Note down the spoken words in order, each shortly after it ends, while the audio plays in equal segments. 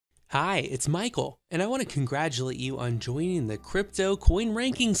Hi, it's Michael, and I want to congratulate you on joining the Crypto Coin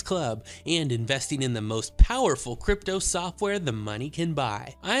Rankings Club and investing in the most powerful crypto software the money can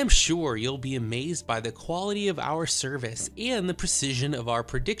buy. I am sure you'll be amazed by the quality of our service and the precision of our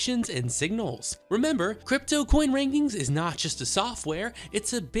predictions and signals. Remember, Crypto Coin Rankings is not just a software,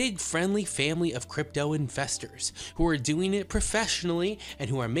 it's a big friendly family of crypto investors who are doing it professionally and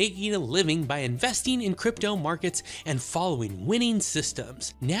who are making a living by investing in crypto markets and following winning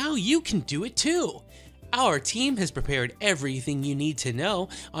systems. Now you can do it too. Our team has prepared everything you need to know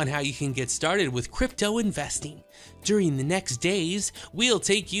on how you can get started with crypto investing. During the next days, we'll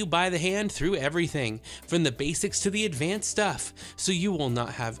take you by the hand through everything, from the basics to the advanced stuff, so you will not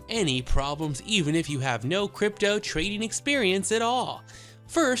have any problems even if you have no crypto trading experience at all.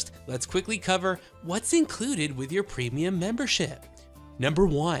 First, let's quickly cover what's included with your premium membership. Number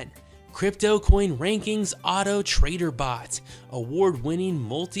 1. Crypto Coin Rankings Auto Trader Bot, award-winning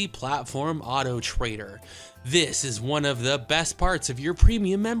multi-platform auto trader. This is one of the best parts of your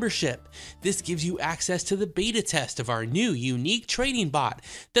premium membership. This gives you access to the beta test of our new unique trading bot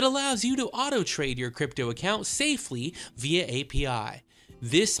that allows you to auto trade your crypto account safely via API.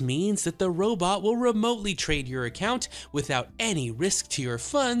 This means that the robot will remotely trade your account without any risk to your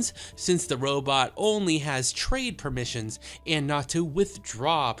funds, since the robot only has trade permissions and not to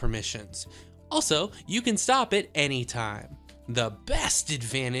withdraw permissions. Also, you can stop at any time. The best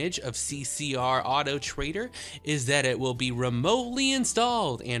advantage of CCR Auto Trader is that it will be remotely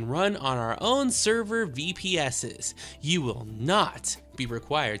installed and run on our own server VPSs. You will not be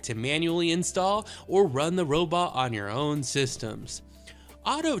required to manually install or run the robot on your own systems.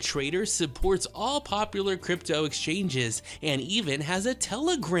 Auto Trader supports all popular crypto exchanges and even has a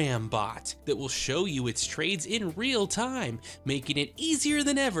Telegram bot that will show you its trades in real time, making it easier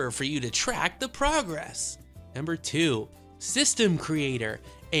than ever for you to track the progress. Number 2. System Creator,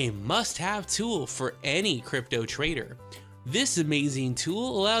 a must-have tool for any crypto trader. This amazing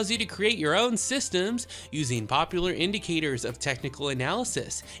tool allows you to create your own systems using popular indicators of technical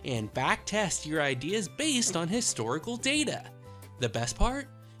analysis and backtest your ideas based on historical data. The best part?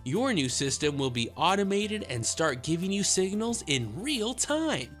 Your new system will be automated and start giving you signals in real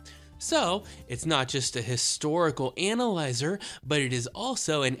time. So, it's not just a historical analyzer, but it is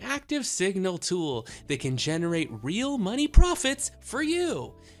also an active signal tool that can generate real money profits for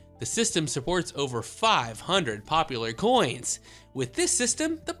you. The system supports over 500 popular coins. With this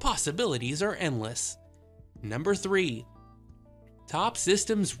system, the possibilities are endless. Number 3. Top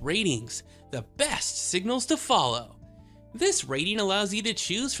Systems Ratings, the best signals to follow. This rating allows you to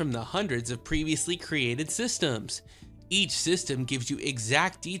choose from the hundreds of previously created systems. Each system gives you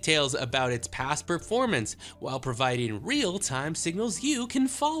exact details about its past performance while providing real-time signals you can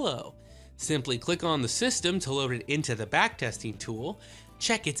follow. Simply click on the system to load it into the backtesting tool,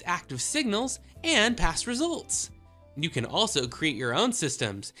 check its active signals, and past results. You can also create your own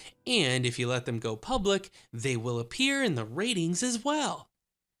systems, and if you let them go public, they will appear in the ratings as well.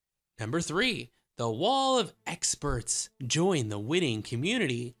 Number 3. The Wall of Experts. Join the winning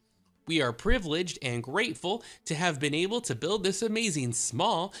community. We are privileged and grateful to have been able to build this amazing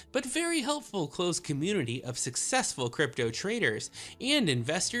small but very helpful closed community of successful crypto traders and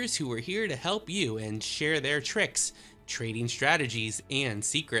investors who are here to help you and share their tricks, trading strategies, and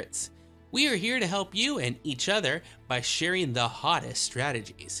secrets. We are here to help you and each other by sharing the hottest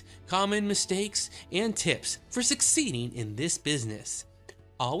strategies, common mistakes, and tips for succeeding in this business.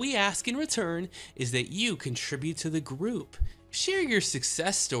 All we ask in return is that you contribute to the group. Share your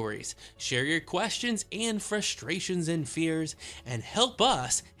success stories, share your questions and frustrations and fears, and help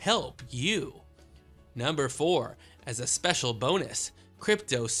us help you. Number 4, as a special bonus,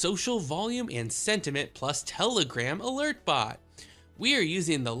 Crypto Social Volume and Sentiment plus Telegram Alert Bot. We are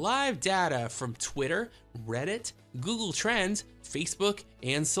using the live data from Twitter, Reddit, Google Trends, Facebook,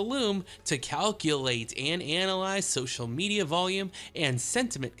 and Saloom to calculate and analyze social media volume and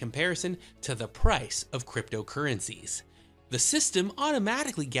sentiment comparison to the price of cryptocurrencies. The system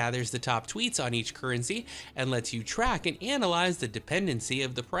automatically gathers the top tweets on each currency and lets you track and analyze the dependency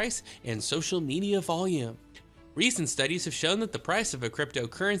of the price and social media volume. Recent studies have shown that the price of a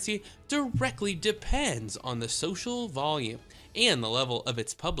cryptocurrency directly depends on the social volume and the level of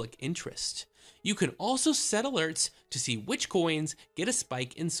its public interest. You can also set alerts to see which coins get a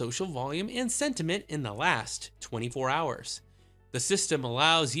spike in social volume and sentiment in the last 24 hours. The system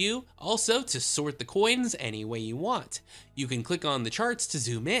allows you also to sort the coins any way you want. You can click on the charts to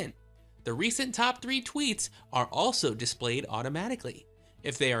zoom in. The recent top 3 tweets are also displayed automatically.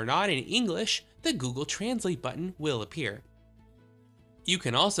 If they are not in English, the Google Translate button will appear. You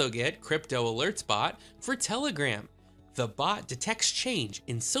can also get Crypto Alerts Bot for Telegram. The bot detects change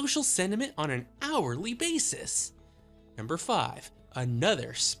in social sentiment on an hourly basis. Number 5.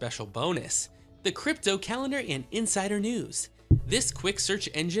 Another special bonus. The crypto calendar and insider news. This quick search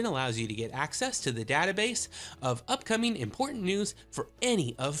engine allows you to get access to the database of upcoming important news for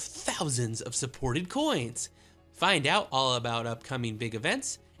any of thousands of supported coins. Find out all about upcoming big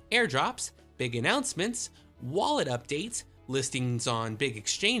events, airdrops, big announcements, wallet updates, listings on big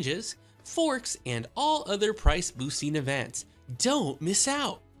exchanges, forks, and all other price boosting events. Don't miss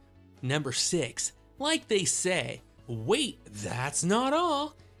out. Number 6. Like they say, wait, that's not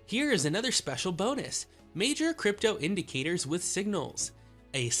all. Here is another special bonus. Major crypto indicators with signals.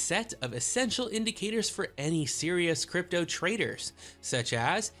 A set of essential indicators for any serious crypto traders, such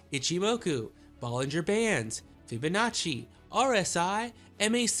as Ichimoku, Bollinger Bands, Fibonacci, RSI,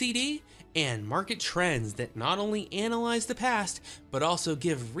 MACD, and market trends that not only analyze the past, but also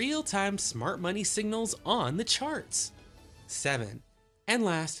give real-time smart money signals on the charts. 7. And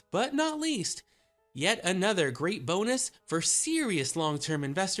last but not least, yet another great bonus for serious long-term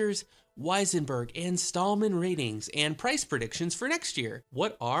investors, Weisenberg and Stallman ratings and price predictions for next year.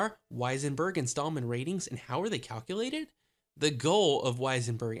 What are Weisenberg and Stallman ratings and how are they calculated? The goal of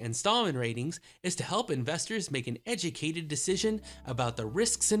Weisenberg and Stallman ratings is to help investors make an educated decision about the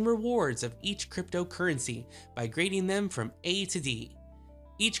risks and rewards of each cryptocurrency by grading them from A to D.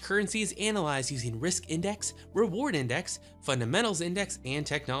 Each currency is analyzed using Risk Index, Reward Index, Fundamentals Index, and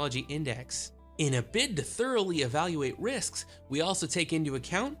Technology Index. In a bid to thoroughly evaluate risks, we also take into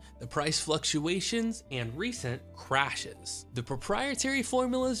account the price fluctuations and recent crashes. The proprietary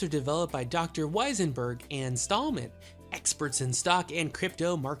formulas are developed by Dr. Weisenberg and Stallman, experts in stock and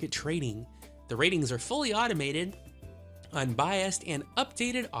crypto market trading. The ratings are fully automated, unbiased, and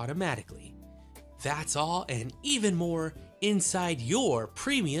updated automatically. That's all and even more inside your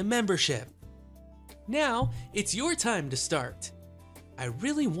premium membership. Now, it's your time to start. I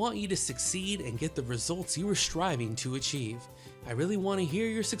really want you to succeed and get the results you are striving to achieve. I really want to hear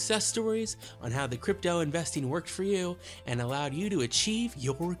your success stories on how the crypto investing worked for you and allowed you to achieve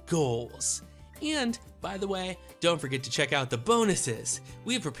your goals. And, by the way, don't forget to check out the bonuses.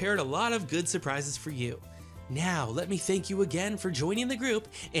 We have prepared a lot of good surprises for you. Now, let me thank you again for joining the group,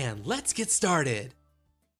 and let's get started.